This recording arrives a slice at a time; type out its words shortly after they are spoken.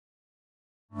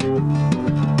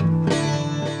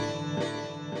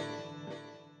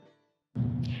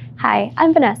Hi,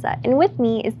 I'm Vanessa, and with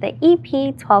me is the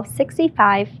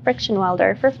EP1265 friction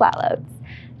welder for flat loads.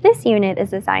 This unit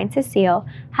is designed to seal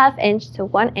 1/2 inch to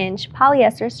 1 inch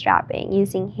polyester strapping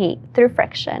using heat through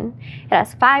friction. It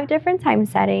has 5 different time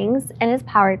settings and is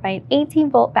powered by an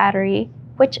 18-volt battery,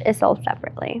 which is sold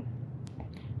separately.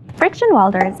 The friction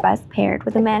welder is best paired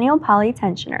with a manual poly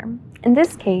tensioner, in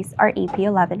this case our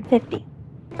EP1150.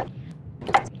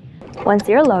 Once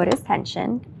your load is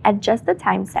tensioned, adjust the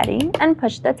time setting and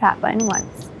push the tap button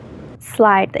once.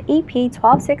 Slide the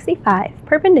EP1265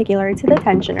 perpendicular to the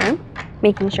tensioner,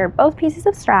 making sure both pieces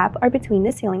of strap are between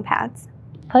the sealing pads.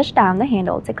 Push down the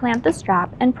handle to clamp the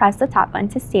strap and press the top button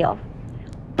to seal.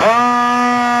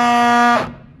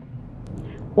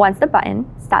 Once the button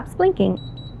stops blinking,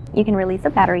 you can release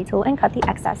the battery tool and cut the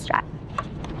excess strap.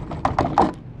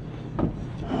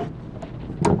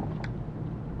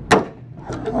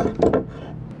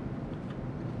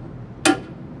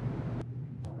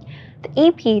 The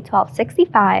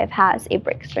EP1265 has a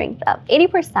break strength of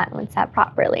 80% when set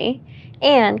properly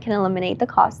and can eliminate the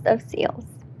cost of seals.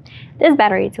 This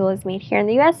battery tool is made here in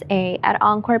the USA at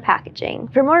Encore Packaging.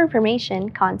 For more information,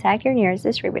 contact your nearest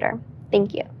distributor.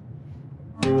 Thank you.